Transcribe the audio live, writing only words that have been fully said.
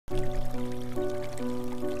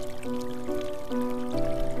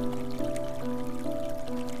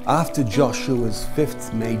After Joshua's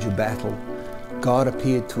 5th major battle, God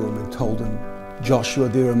appeared to him and told him, Joshua,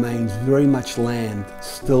 there remains very much land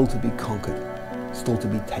still to be conquered, still to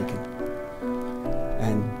be taken.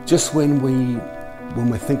 And just when we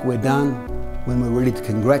think we're done, when we're ready to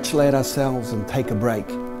congratulate ourselves and take a break,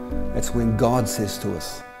 that's when God says to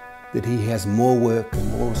us that He has more work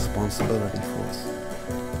and more responsibility for us.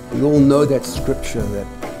 We all know that scripture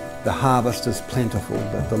that the harvest is plentiful,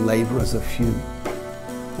 but the laborers are few.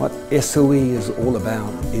 What SOE is all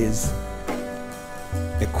about is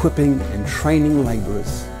equipping and training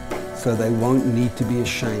laborers so they won't need to be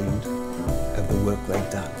ashamed of the work they've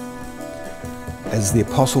done. As the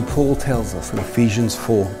Apostle Paul tells us in Ephesians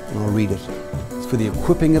 4, and I'll read it, it's for the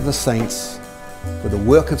equipping of the saints, for the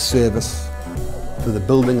work of service, for the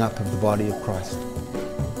building up of the body of Christ.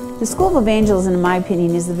 The School of Evangelism, in my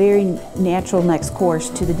opinion, is the very natural next course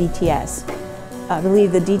to the DTS. I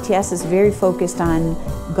believe the DTS is very focused on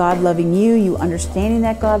God loving you, you understanding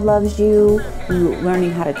that God loves you, you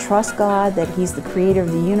learning how to trust God, that He's the creator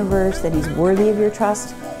of the universe, that He's worthy of your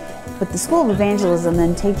trust. But the School of Evangelism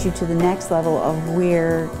then takes you to the next level of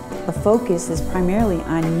where the focus is primarily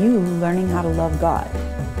on you learning how to love God,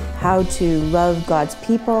 how to love God's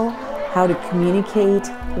people, how to communicate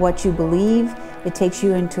what you believe. It takes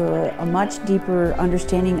you into a much deeper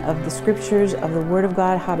understanding of the scriptures, of the Word of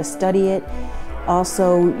God, how to study it.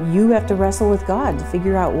 Also, you have to wrestle with God to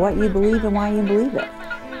figure out what you believe and why you believe it,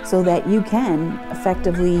 so that you can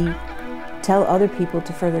effectively tell other people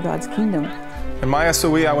to further God's kingdom. In my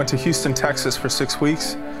SOE, I went to Houston, Texas for 6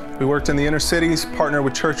 weeks. We worked in the inner cities, partnered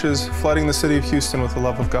with churches, flooding the city of Houston with the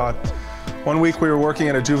love of God. One week we were working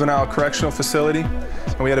at a juvenile correctional facility,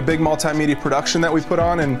 and we had a big multimedia production that we put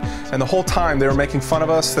on, and the whole time they were making fun of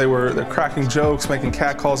us. They're cracking jokes, making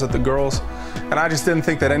catcalls at the girls, and I just didn't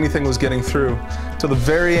think that anything was getting through. Till the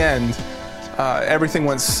very end, everything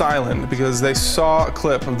went silent because they saw a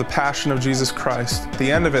clip of the Passion of Jesus Christ. At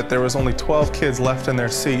the end of it, there was only 12 kids left in their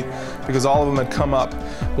seat because all of them had come up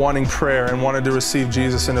wanting prayer and wanted to receive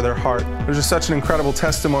Jesus into their heart. It was just such an incredible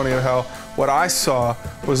testimony of how what I saw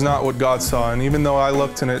was not what God saw. And even though I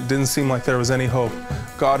looked and it didn't seem like there was any hope,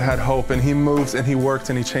 God had hope, and He moved and He worked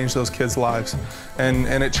and He changed those kids' lives. And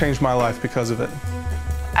it changed my life because of it.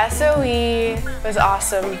 SOE was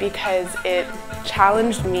awesome because it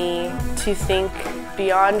challenged me to think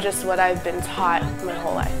beyond just what I've been taught my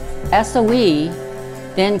whole life. SOE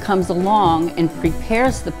then comes along and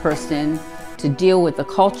prepares the person to deal with the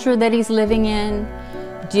culture that he's living in,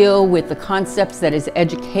 deal with the concepts that his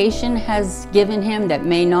education has given him that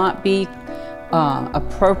may not be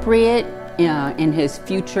appropriate in his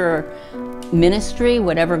future ministry,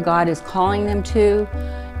 whatever God is calling them to.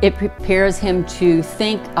 It prepares him to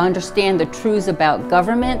think, understand the truths about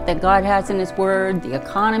government that God has in His Word, the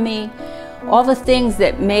economy, all the things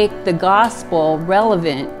that make the gospel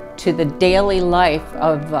relevant to the daily life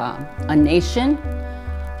of a nation,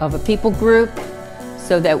 of a people group,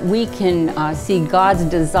 so that we can see God's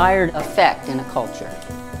desired effect in a culture.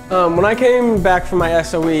 When I came back from my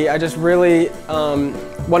SOE, I just really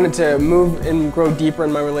wanted to move and grow deeper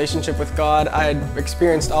in my relationship with God. I had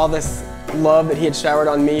experienced all this love that He had showered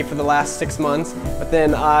on me for the last 6 months, but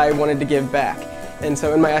then I wanted to give back. And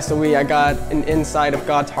so in my SOE, I got an insight of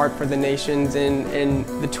God's heart for the nations, and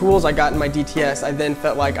the tools I got in my DTS, I then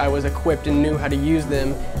felt like I was equipped and knew how to use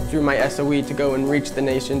them through my SOE to go and reach the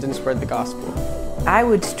nations and spread the gospel. I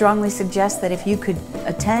would strongly suggest that if you could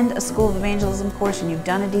attend a School of Evangelism course and you've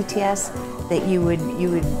done a DTS, that you would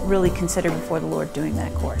really consider before the Lord doing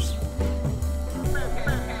that course.